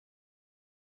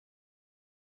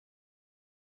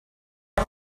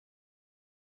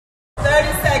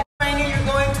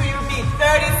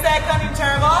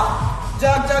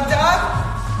Jog, jog, jog.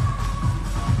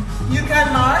 You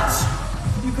can march,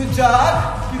 you could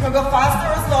jog, you can go faster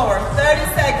or slower. 30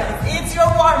 seconds, it's your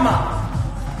warm-up.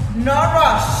 No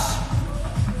rush.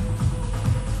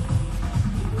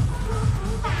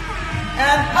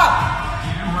 And up.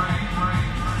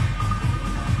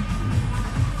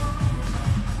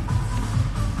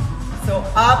 So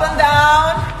up and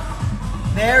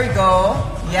down. There we go.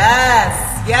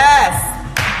 Yes, yes.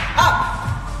 Up.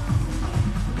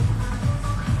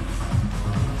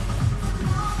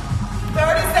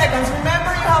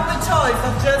 Remember, you have the choice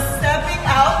of just stepping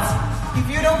out. If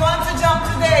you don't want to jump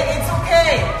today, it's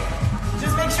okay.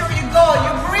 Just make sure you go,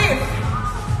 you breathe.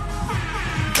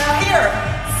 Now here,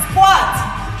 squat.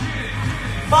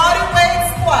 Body weight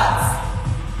squats.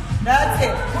 That's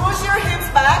it. Push your hips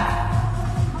back.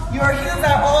 Your heels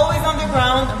are always on the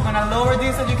ground. I'm gonna lower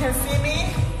this so you can see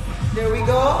me. There we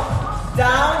go.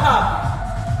 Down,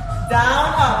 up. Down,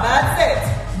 up. That's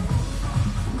it.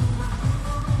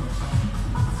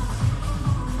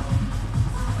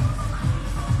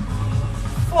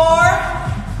 4,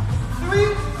 3,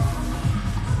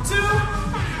 2.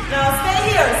 Now stay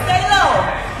here, stay low.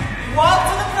 Walk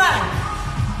to the plank.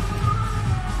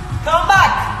 Come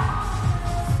back.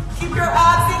 Keep your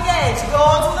abs engaged. Go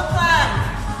to the plank.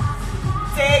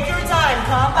 Take your time,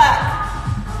 come back.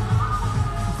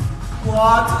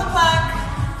 Walk to the plank.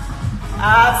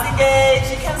 Abs engaged.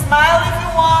 You can smile if you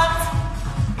want.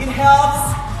 It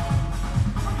helps.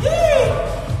 Yay!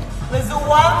 Let's do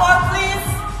one more,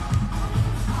 please.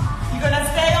 You're gonna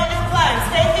stay on your plank,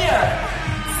 stay here.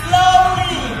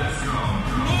 Slowly,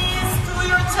 knees to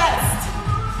your chest.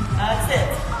 That's it,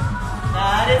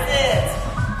 that is it.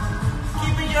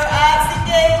 Keeping your abs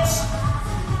engaged,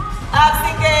 abs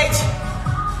engaged.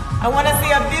 I wanna see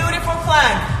a beautiful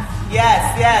plank.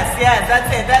 Yes, yes, yes,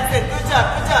 that's it, good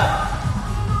job, good job.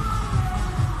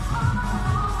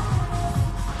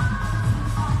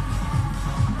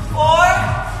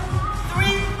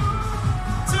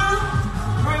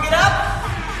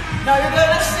 Now you're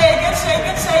gonna shake it, shake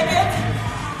it, shake it.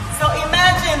 So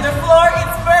imagine the floor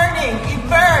is burning. It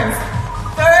burns.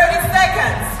 30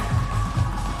 seconds.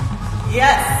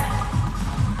 Yes.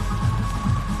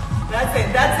 That's it,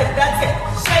 that's it, that's it.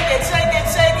 Shake it, shake it,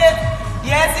 shake it.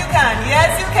 Yes, you can,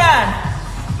 yes, you can.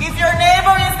 If your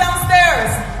neighbor is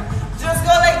downstairs, just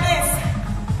go like this.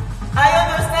 I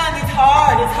understand it's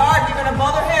hard, you're gonna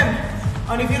bother him.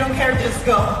 And if you don't care, just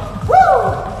go. Woo!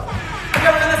 Okay,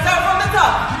 we're gonna start from the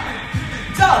top.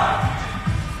 Jump.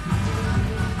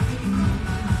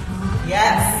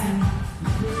 Yes.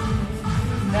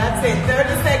 That's it,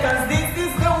 30 seconds. This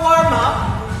is the warm-up.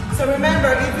 So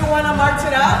remember, if you want to march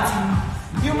it out,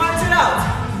 you march it out.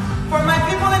 For my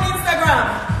people on Instagram,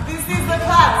 this is the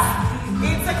class.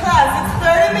 It's a class, it's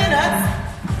 30 minutes.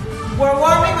 We're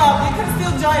warming up, you can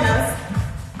still join us.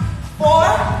 4,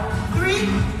 3,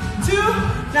 2,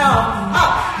 now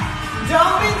up.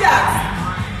 Jumping jacks.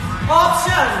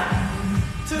 Option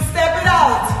to step it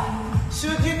out,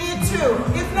 should you need to.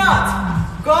 If not,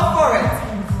 go for it.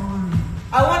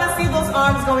 I want to see those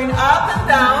arms going up and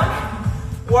down,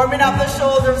 warming up the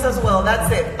shoulders as well.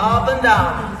 That's it, up and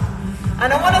down.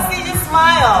 And I want to see you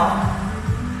smile.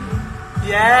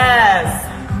 Yes,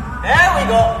 there we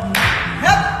go.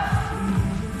 Yep.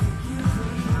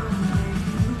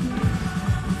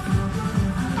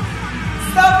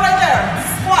 Stop right there,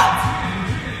 squat,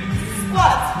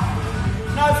 squat.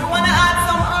 Now if you want to add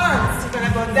some arms, you're going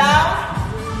to go down,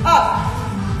 up,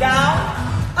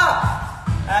 up.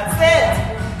 That's it.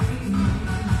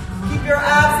 Keep your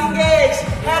abs engaged.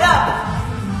 Head up.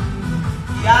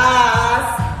 Yes.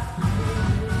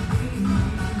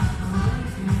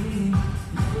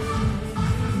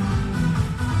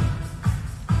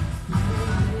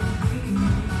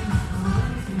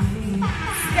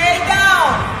 Stay down.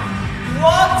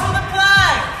 Walk to the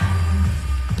plank.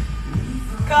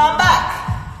 Come back.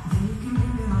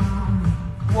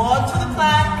 Walk to the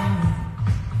plank.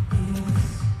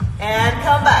 And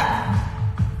come back.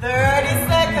 30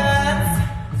 seconds.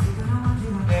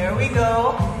 There we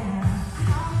go.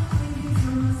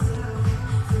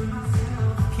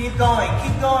 Keep going,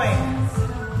 keep going.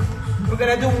 We're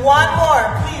gonna do one more.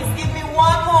 Please give me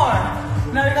one more.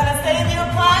 Now you're gonna stay in your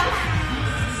plank.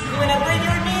 You're gonna bring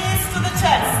your knees to the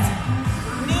chest.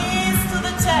 Knees to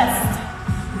the chest.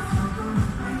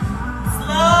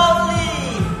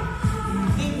 Slowly.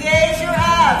 Engage your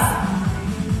abs.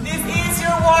 This is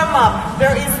your warm-up.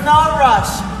 There is no rush.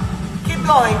 Keep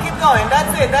going, keep going.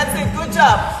 That's it, good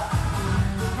job.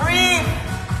 Breathe.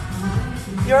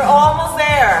 You're almost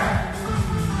there.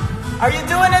 Are you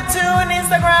doing it too on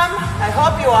Instagram? I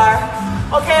hope you are.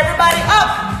 Okay, everybody,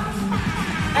 up.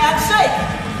 and shake.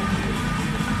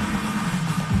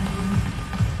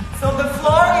 So the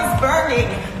floor is burning.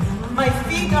 My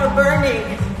feet are burning.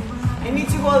 I need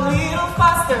to go a little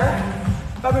faster,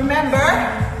 but remember,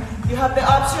 you have the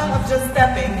option of just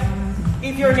stepping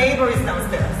if your neighbor is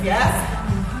downstairs, yes?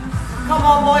 Come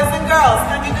on, boys and girls,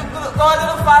 can you go a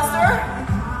little faster?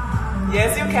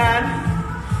 Yes, you can.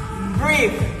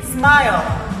 Breathe, smile.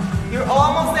 You're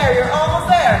almost there, you're almost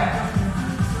there.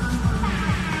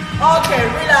 Okay,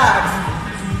 relax.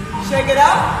 Shake it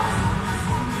up.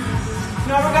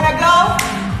 Now we're gonna go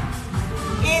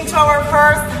into our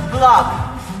first block.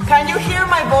 Can you hear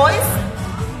my voice?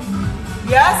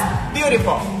 Yes?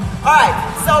 Beautiful. All right,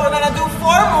 so we're gonna do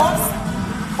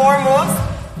 4 moves,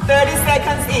 30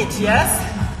 seconds each, yes?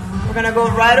 We're gonna go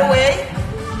right away.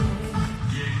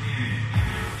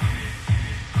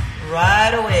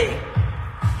 Right away.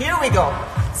 Here we go.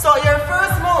 So your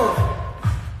first move,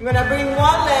 you're gonna bring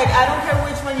one leg, I don't care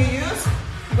which one you use.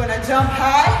 You're gonna jump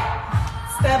high,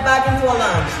 step back into a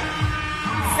lunge.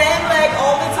 Same leg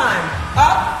all the time.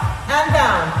 Up and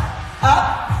down.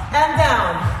 Up and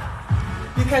down.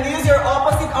 You can use your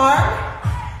opposite arm.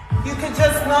 You can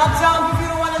just not jump if you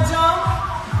don't want to jump.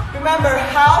 Remember,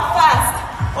 how fast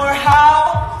or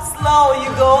how slow you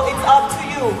go, it's up to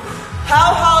you.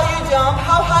 How high you jump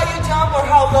or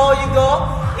how low you go,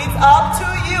 it's up to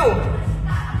you.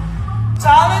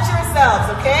 Challenge yourselves,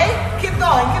 okay? Keep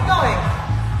going, keep going.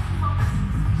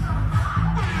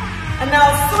 And now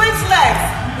switch legs.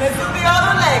 Let's do the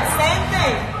other leg, same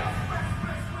thing.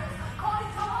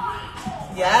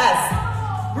 Yes.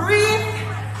 Breathe.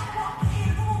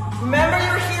 Remember,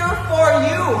 you're here for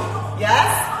you.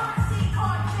 Yes?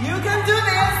 You can do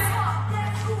this.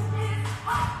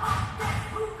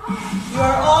 You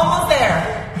are almost there.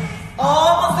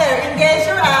 Almost there. Engage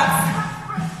your abs.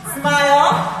 Smile.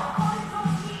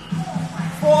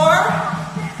 4,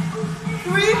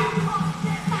 3,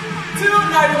 2.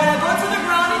 Now you're going to go to the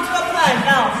ground into a plank.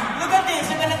 Now, look at this.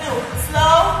 You're going to do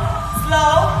slow,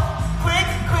 slow, quick,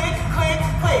 quick, quick,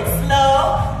 quick.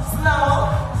 Slow, slow,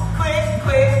 quick,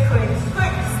 quick, quick,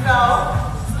 quick. Slow,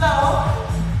 slow,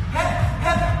 hip,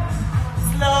 hip.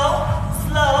 Slow,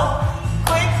 slow,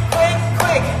 quick, quick,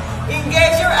 quick.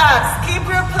 Engage your abs. Keep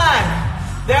your plank.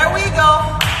 There we go.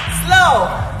 Slow,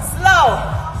 slow,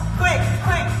 quick,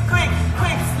 quick, quick,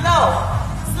 quick. Slow,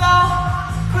 slow,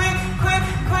 quick, quick,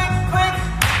 quick, quick.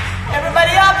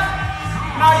 Everybody up.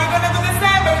 Now you're going to do the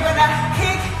same, but you're going to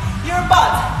kick your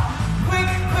butt. Quick,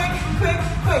 quick, quick,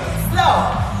 quick. Slow,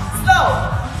 slow,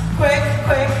 quick,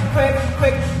 quick, quick,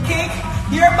 quick. Kick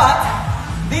your butt.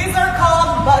 These are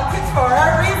called butt kicks for a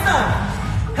reason.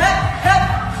 Hip, hip.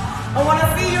 I want to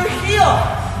see your heel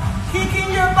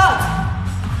kicking your butt.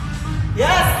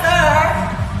 Yes, sir.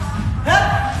 Hip.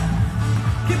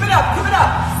 Keep it up, keep it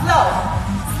up. Slow,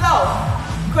 slow.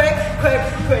 Quick, quick,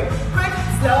 quick, quick.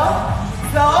 Slow,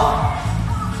 slow.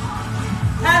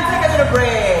 And take a little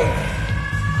break.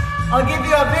 I'll give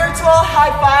you a virtual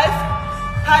high five.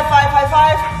 High five, high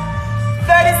five.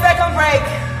 30-second break.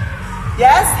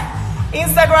 Yes?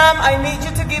 Instagram, I need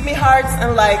you to give me hearts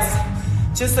and likes,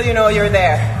 just so you know you're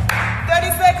there.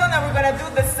 30 seconds and we're gonna do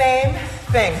the same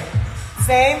thing.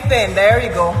 Same thing, there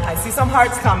you go. I see some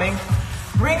hearts coming.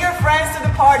 Bring your friends to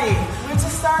the party. We're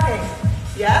just starting,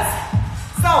 yes?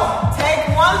 So, take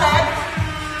one leg,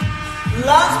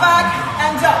 lunge back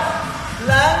and jump.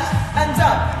 Lunge and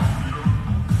jump.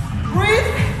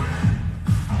 Breathe.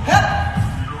 Hip.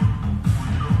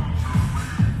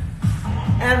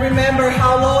 And remember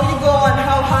how low you go and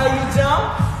how high you jump.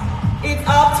 It's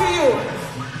up to you.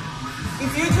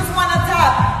 If you just want to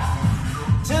tap,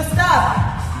 just tap.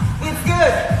 It's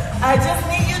good. I just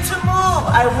need you to move.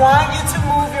 I want you to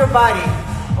move your body.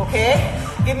 Okay?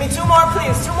 Give me 2 more,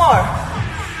 please. 2 more.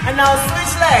 And now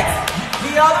switch legs.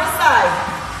 The other side.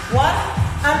 1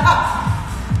 and up.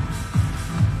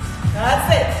 That's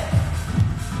it.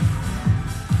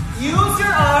 Use your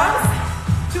arms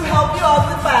to help you out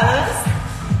with balance.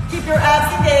 Keep your abs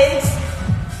engaged.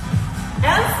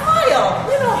 And smile.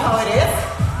 You know how it is.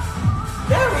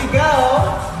 There we go.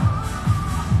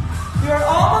 You're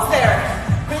almost there.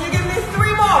 Can you give me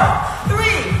 3 more? 3,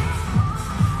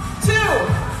 2,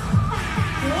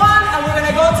 1, and we're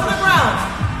gonna go to the ground.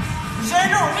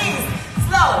 Genou, knees,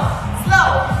 slow, slow,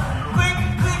 quick,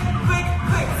 quick, quick,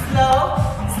 quick, slow,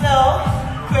 slow,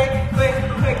 quick, quick,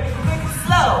 quick, quick,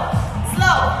 slow,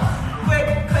 slow, quick,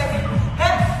 quick,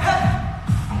 hip, hip.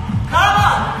 Come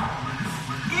on,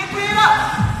 keep it up.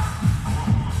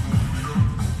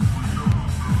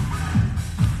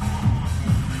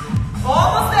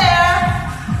 Almost there.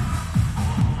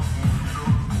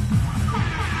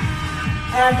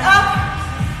 And up.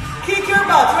 Kick your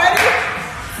butt.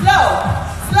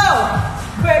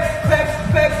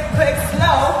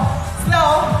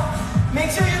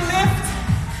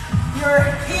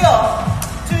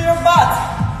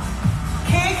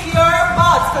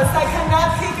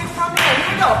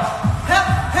 go. Hip,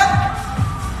 hip.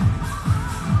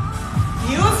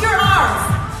 Use your arms.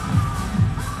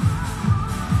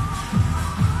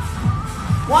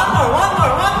 One more, one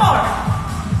more, one more.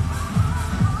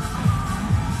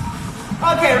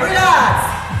 Okay, relax.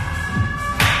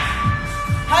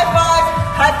 High five,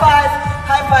 high five,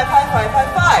 high five, high five,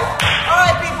 high five. All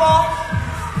right, people.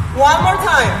 One more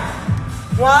time.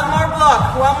 One more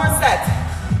block, one more set.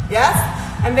 Yes?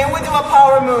 And then we do a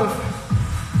power move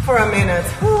for a minute.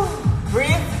 Whew.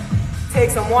 Breathe. Take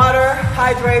some water.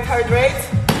 Hydrate, hydrate.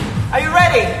 Are you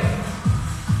ready?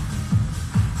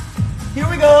 Here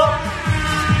we go.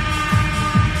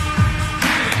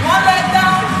 One leg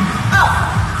down, up.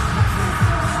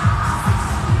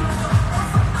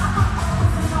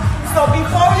 So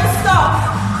before you stop,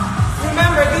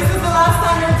 remember this is the last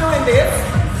time you're doing this.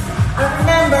 And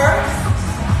remember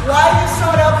why you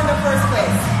showed up in the first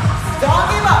place. Don't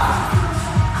give up.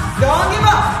 Don't give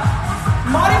up.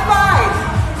 Modify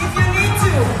if you need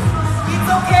to. It's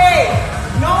okay.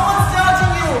 No one's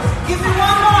judging you. Give me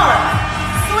one more.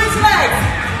 Switch legs.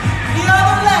 The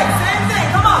other leg. Same thing.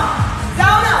 Come on.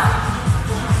 Down, up.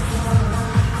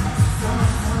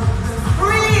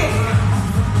 Breathe.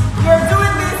 You're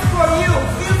doing this for you.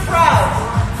 Feel proud.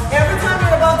 Every time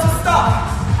you're about to stop,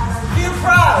 feel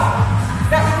proud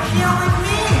that you're here with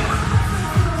me.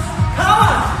 Come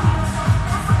on.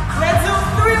 Let's do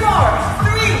 3 more.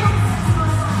 3,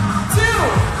 2,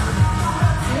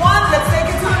 1. Let's take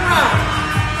it to the ground.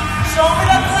 Show me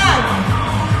that plank.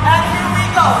 And here we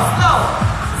go. Slow,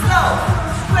 slow.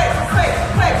 Quick, quick,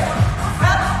 quick.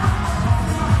 Up.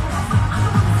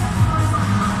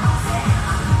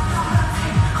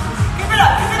 Keep it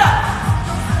up, keep it up.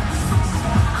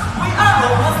 We are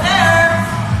almost there.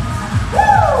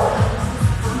 Woo!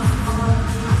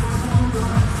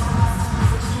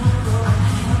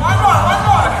 One more.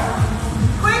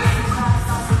 Quick.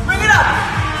 Bring it up.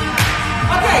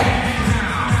 Okay.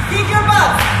 Kick your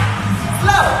butt.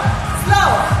 Slow, slow.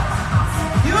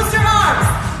 Use your arms.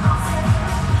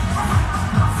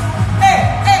 Hey,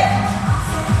 hey.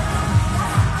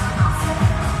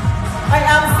 I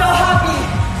am so happy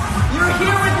you're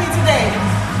here with me today.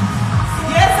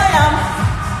 Yes, I am.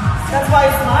 That's why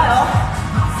I smile.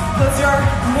 Because you're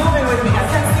moving with me. I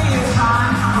can see you.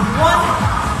 1,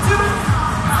 2.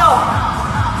 So,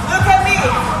 look at me.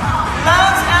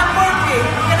 Lunge and burpee.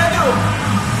 We're gonna do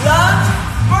lunge,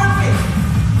 burpee.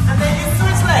 And then you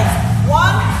switch legs.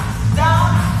 1,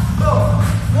 down, boom.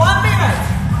 1 minute.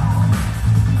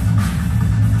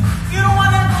 You don't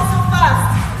want to go so fast.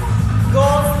 Go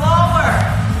slower.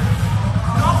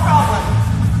 No problem.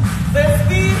 The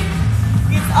speed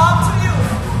is up to you.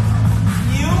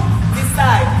 You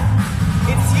decide.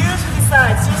 It's you to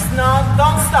decide. Just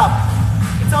don't stop.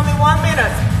 It's only 1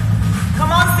 minute.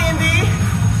 Come on, Cindy.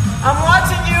 I'm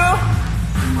watching you.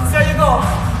 So you go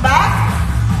back,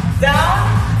 down,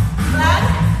 plank,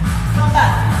 come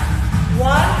back. 1,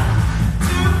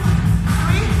 2,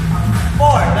 3,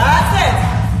 4. That's it.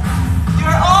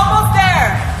 You're almost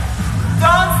there.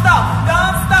 Don't stop.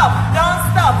 Don't stop. Don't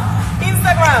stop.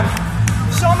 Instagram.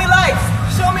 Show me likes.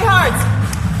 Show me hearts.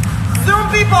 Zoom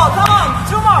people. Come on.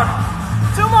 2 more.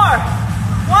 2 more.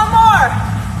 1 more.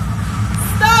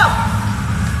 Stop.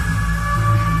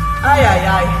 Ay, ay,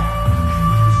 ay.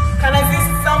 Can I see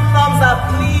some thumbs up,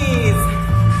 please?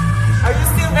 Are you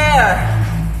still there?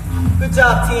 Good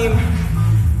job, team.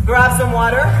 Grab some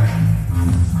water.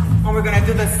 And we're gonna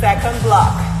do the second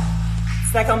block.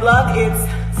 Second block is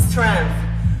strength.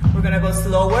 We're gonna go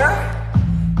slower.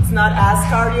 It's not as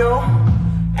cardio.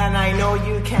 And I know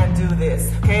you can do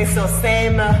this. Okay, so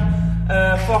same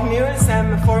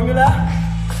formula.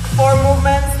 4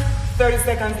 movements, 30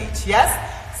 seconds each, yes?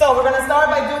 So we're gonna start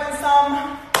by doing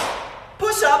some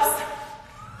push-ups,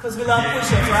 because we love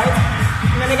push-ups, right?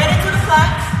 I'm gonna get into the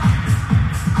plank.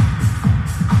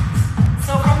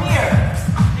 So from here,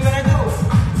 you're gonna do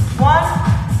 1,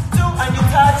 2, and you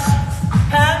touch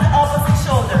hand opposite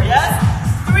shoulder, yes?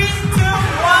 3, 2,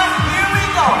 1, here we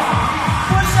go.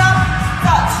 Push up,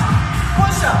 touch,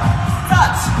 push up,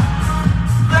 touch.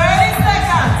 30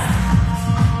 seconds.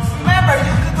 Remember,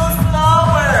 you could go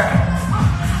slower.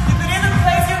 You could even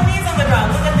place your knees on the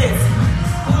ground. Look at this.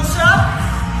 Push up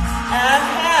and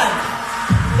hand.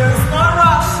 There is no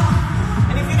rush.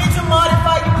 And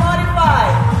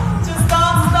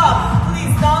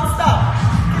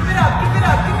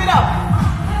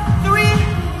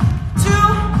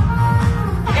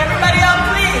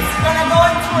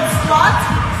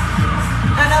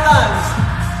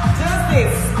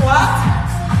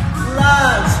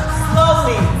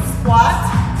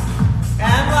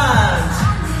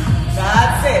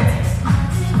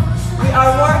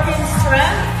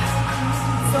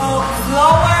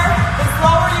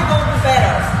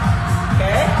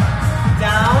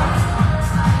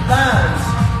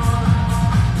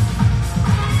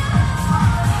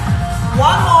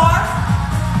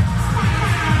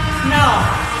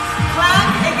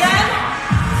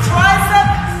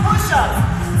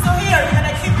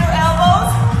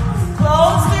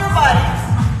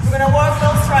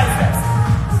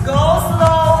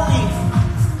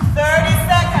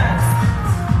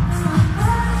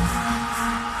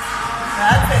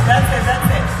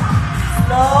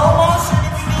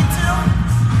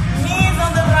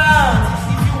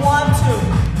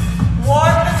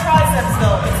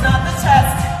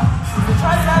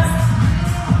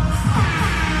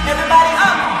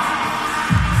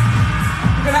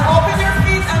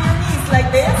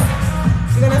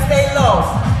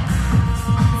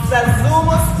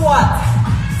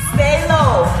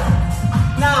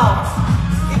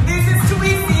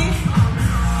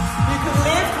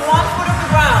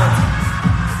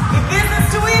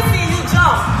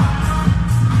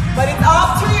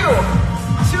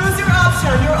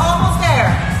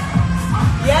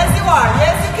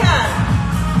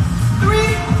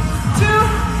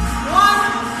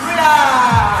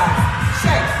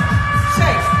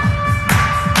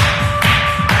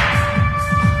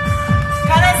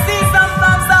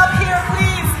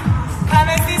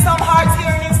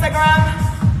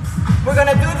We're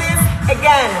gonna do this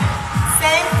again.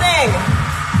 Same thing.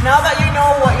 Now that you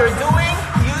know what you're doing,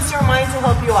 use your mind to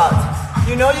help you out.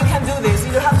 You know you can do this.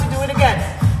 You don't have to do it again.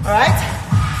 All right?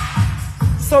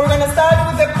 So we're gonna start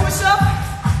with the push-up,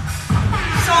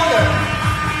 shoulder.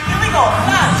 Here we go.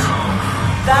 Planche.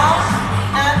 Down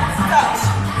and touch.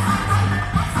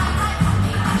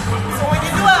 So when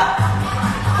you do a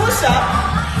push-up,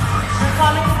 you're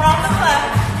coming from the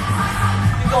plank.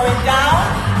 You're going down,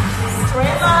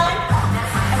 straight line,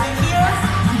 and then here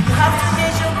you have to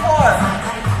engage your core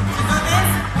to do this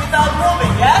without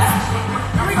moving, yes?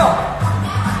 Here we go.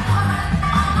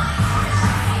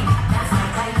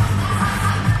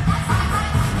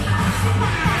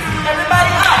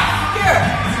 Everybody up, here.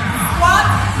 Squat,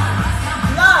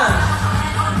 lunge,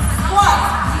 squat,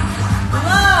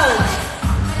 lunge.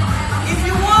 If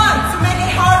you want to make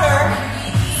it harder,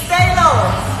 stay low.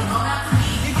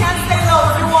 You can stay low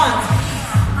if you want.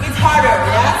 It's harder,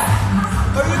 yes?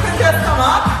 Or you can just come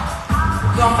up,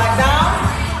 go back down.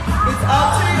 It's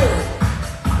up to you.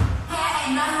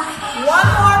 One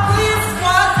more, please.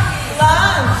 Squat,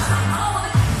 lunge.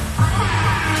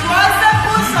 Tricep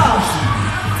push-ups.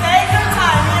 Take your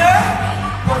time here.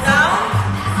 Go down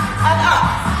and up.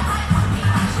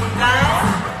 Down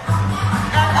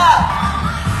and up.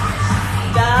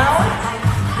 Down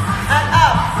and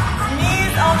up.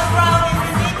 Knees on the ground if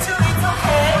you need to, it's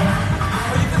okay.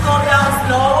 Or you can go down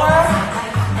slower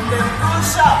and then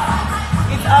push up.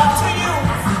 It's up to you.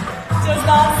 Just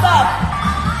don't stop.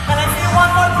 Can I see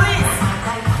one more, please?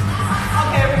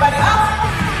 Okay, everybody up.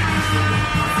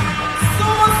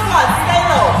 Sumo squat. Stay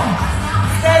low.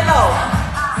 Stay low.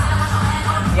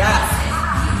 Yes.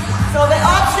 So the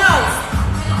options.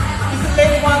 You can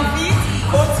lift one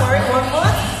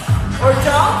foot, or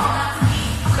jump.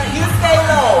 But you stay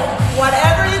low.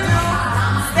 Whatever you do,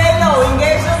 stay low.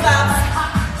 Engage your abs.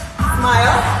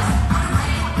 Smile.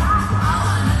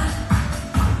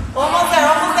 Almost there,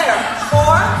 almost there.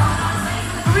 4,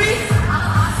 3,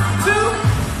 2,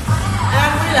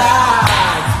 and relax.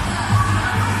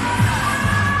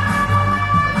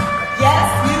 Yes,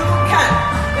 you can.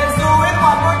 Let's do it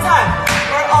one more time.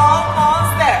 We're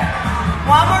almost there.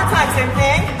 One more time, same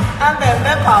thing. And then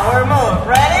the power move.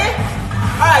 Ready?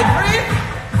 All right, breathe.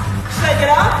 Shake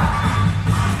it up.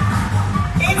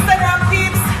 Instagram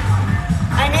peeps,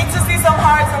 I need to see some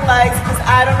hearts and likes because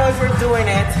I don't know if you're doing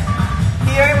it.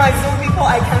 Here in my Zoom people,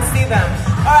 I can see them.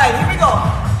 All right, here we go.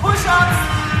 Push-ups.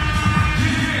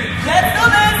 Let's do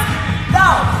this.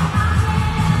 Down.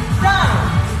 Down.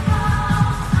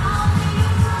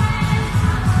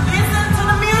 Listen to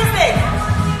the music.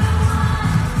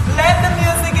 Let the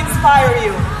music inspire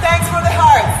you. Thanks for the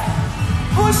hearts.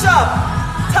 Push up.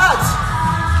 Touch.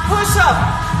 Push up.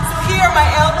 So here, my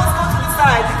elbows go to the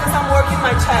side because I'm working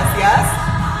my chest, yes?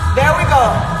 There we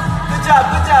go. Good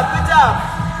job, good job, good job.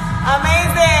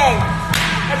 Amazing.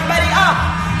 Everybody up.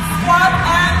 Squat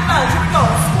and lunge. Here we go.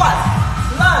 Squat,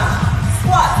 lunge,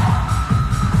 squat.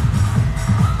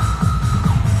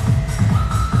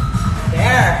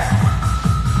 There.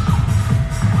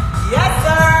 Yes,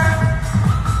 sir.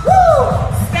 Woo!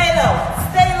 Stay low,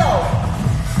 stay low.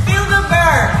 Feel the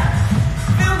burn.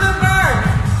 Feel the burn.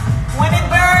 When it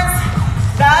burns,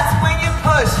 that's when you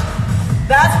push.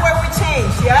 That's where we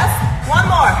change, yes? One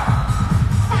more.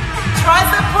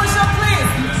 Tricep push-up, please.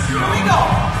 Here we go.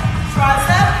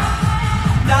 Tricep,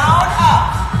 down, up.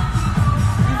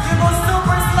 If you go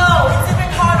super slow, it's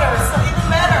even harder, so even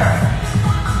better.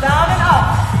 Down and up.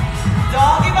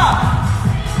 Don't give up.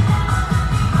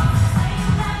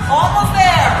 Almost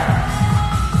there.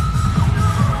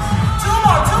 Two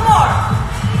more.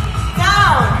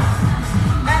 Down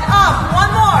and up.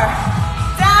 One more.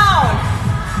 Down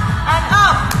and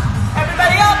up.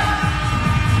 Everybody up.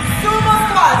 Sumo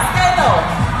squat. Stay low.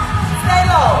 Stay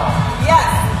low. Yes.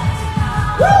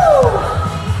 Woo!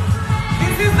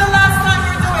 This is the last time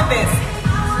you're doing this.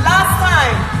 Last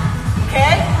time.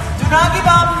 Okay? Do not give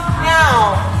up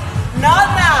now. Not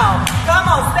now. Come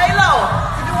on, stay low.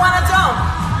 If you want to jump,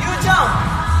 you jump.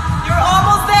 You're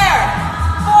almost there.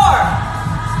 4,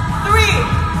 3,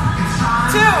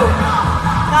 2.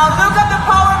 Now look at the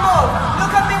power move.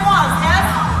 Look at me once, yes?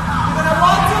 You're going to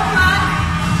walk to a plank.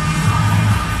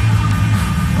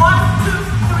 1, 2,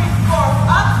 3, 4,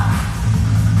 up.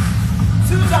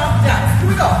 2 jump jacks. Here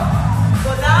we go.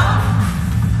 Go down.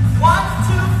 1,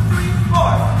 2, 3,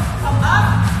 4. Come up.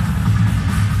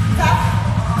 Tap.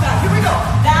 Tap. Here we go.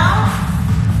 Down.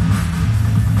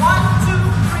 1, 2,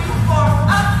 3, 4.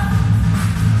 Up.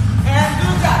 And do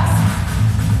jacks.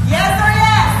 Yes or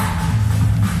yes?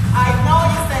 I know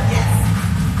you said yes.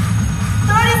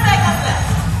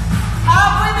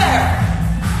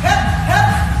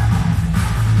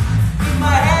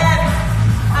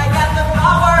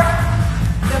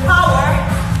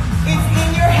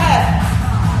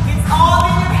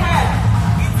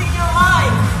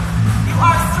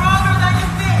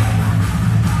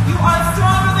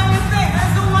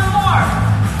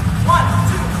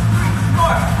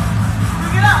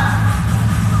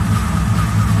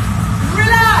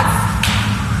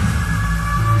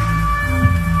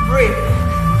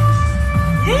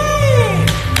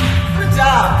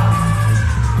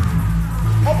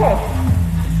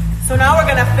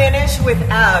 with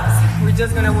abs. We're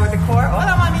just gonna work the core.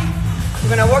 Hola, mommy. We're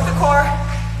gonna work the core.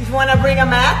 If you wanna bring a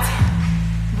mat,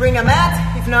 bring a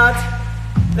mat. If not,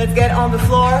 let's get on the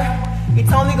floor.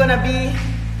 It's only gonna be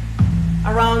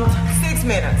around 6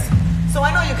 minutes. So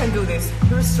I know you can do this.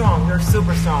 You're strong, you're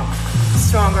super strong.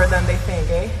 Stronger than they think,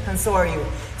 eh? And so are you.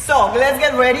 So let's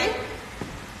get ready.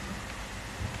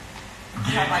 I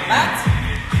have my mat.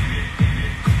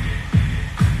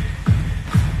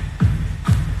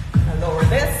 I lower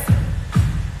this.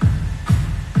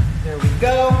 There we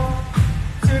go.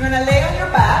 So you're gonna lay on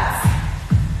your backs.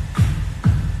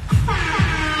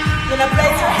 You're gonna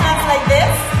place your hands like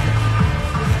this.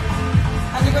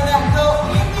 And you're gonna go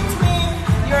in between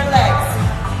your legs.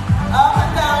 Up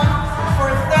and down for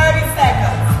 30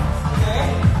 seconds. Okay?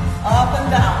 Up and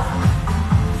down.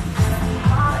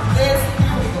 Like this.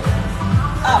 Here we go.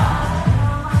 Up.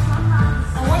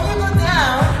 And when you go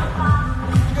down,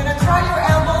 you're gonna try your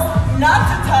elbows not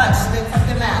to touch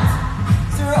the mat.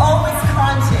 So you're always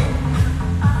crunching.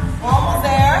 Almost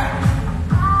there.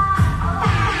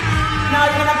 Now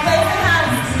you're gonna place your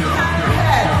hands behind your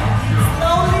head.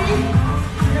 Slowly,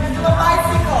 you're gonna do a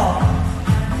bicycle.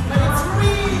 But it's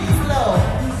really slow.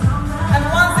 And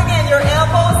once again, your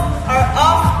elbows are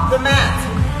off the mat.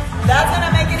 That's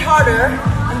gonna make it harder.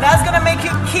 And that's gonna make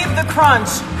you keep the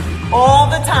crunch all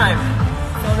the time.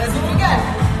 So let's do it again.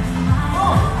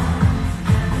 Boom.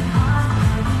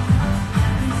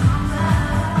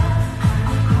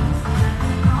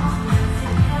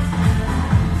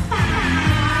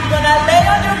 You're gonna lay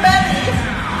on your belly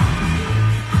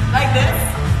like this.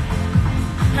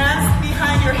 Hands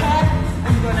behind your head,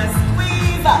 and you're gonna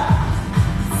squeeze up.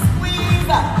 Squeeze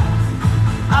up.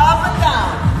 Up and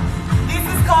down. This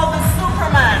is called the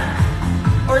Superman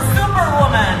or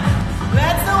Superwoman.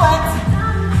 Let's do it.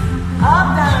 Up,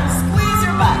 down, squeeze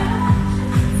your back.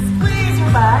 Squeeze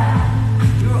your back.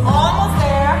 You're almost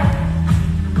there.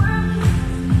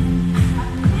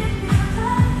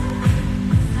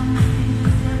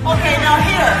 Okay, now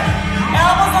here.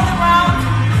 Elbows on the ground.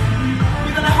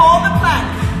 You're gonna hold the plank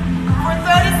for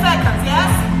 30 seconds,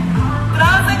 yes?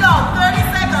 Transegón, 30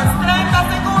 seconds, 30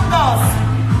 segundos.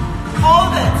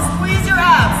 Hold it, squeeze your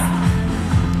abs.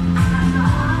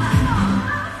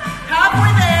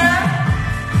 Halfway there.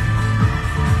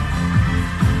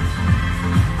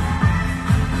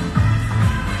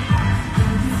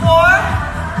 Four,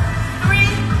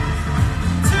 three,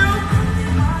 two,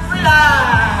 relax.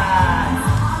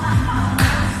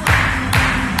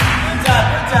 Good job,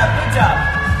 good job, good job.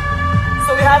 So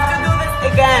we have to do this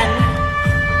again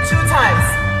 2 times.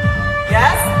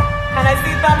 Yes? Can I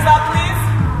see thumbs up, please?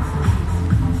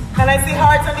 Can I see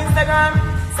hearts on Instagram?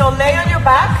 So lay on your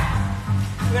back.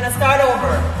 We're gonna start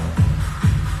over.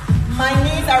 My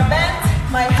knees are bent.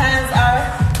 My hands are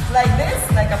like this,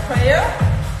 like a prayer.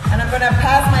 And I'm gonna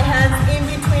pass my hands in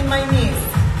between my knees.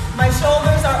 My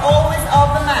shoulders are always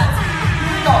off the mat.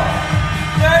 Here we go.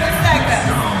 30 seconds.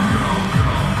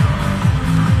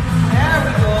 There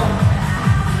we go.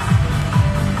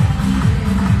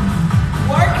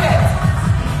 Work it.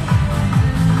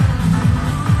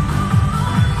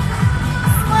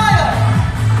 Smile.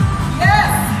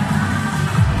 Yes.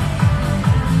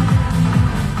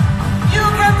 You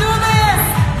can do this.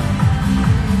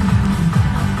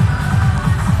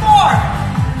 4,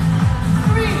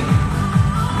 3,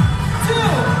 2.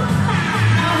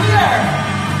 Now here.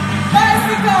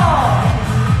 Bicycle.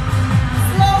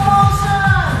 Slow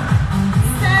motion.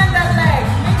 Stand that leg.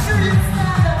 Make sure you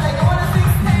stand that leg. I want to see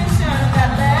extension of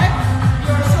that leg.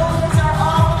 Your shoulders are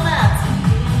off the mat.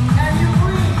 And you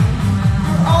breathe.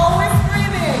 You're always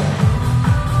breathing.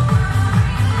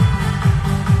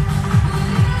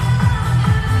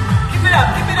 Keep it up,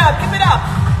 keep it up, keep it up.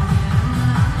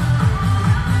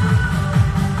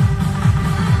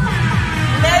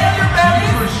 Lay on your belly.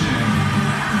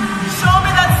 Show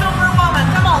me that Superwoman.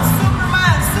 Come on,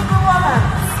 Superman, Superwoman.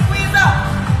 Squeeze up.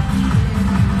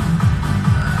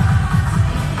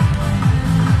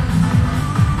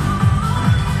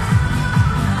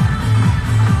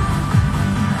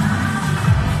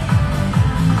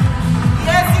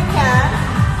 Yes, you can.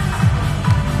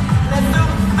 Let's do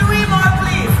 3 more,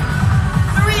 please.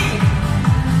 3,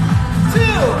 2,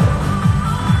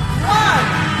 1.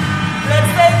 Let's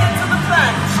take it to the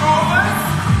plank. Shoulders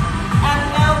and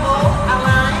elbow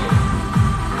align.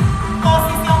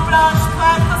 Position planche,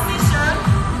 plank position.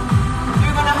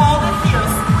 You're gonna hold it here.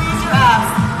 Squeeze your abs.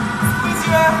 Squeeze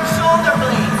your shoulder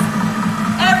blades.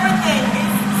 Everything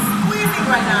is squeezing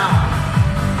right now.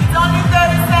 It's only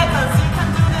 30 seconds. You can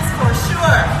do this for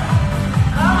sure.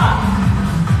 Come on.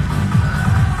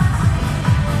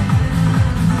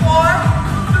 4,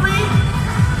 3,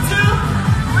 2,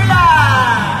 relax.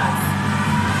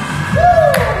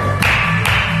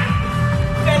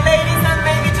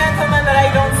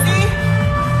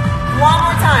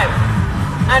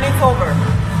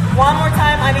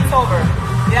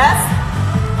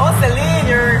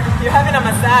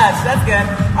 good.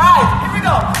 All right, here we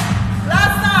go.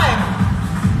 Last time.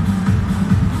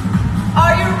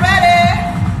 Are you ready?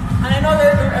 And I know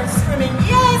they're screaming,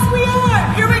 yes, we are.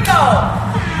 Here we go.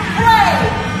 Pray.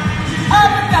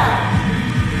 Up and down.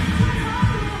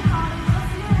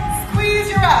 Squeeze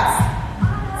your abs.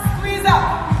 Squeeze up.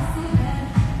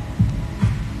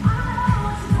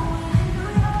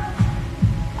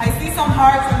 I see some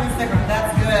hearts on Instagram.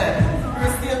 That's good.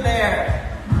 We're still there.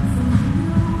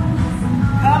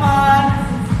 Come on.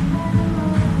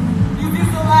 This is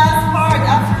the last part.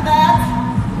 After that,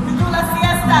 we do la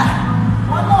siesta.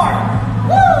 One more.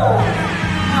 Woo!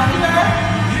 Now here,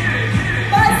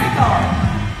 bicycle.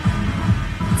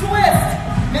 Twist.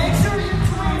 Make sure you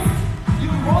twist. You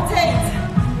rotate.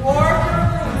 Work your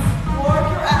glutes. Work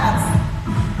your abs.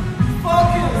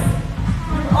 Focus.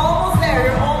 You're almost there.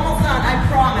 You're almost done. I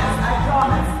promise. I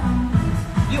promise.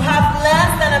 You have less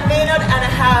than a minute and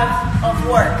a half of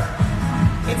work.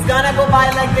 It's gonna go by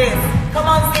like this. Come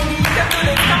on, Cindy, you can do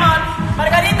this.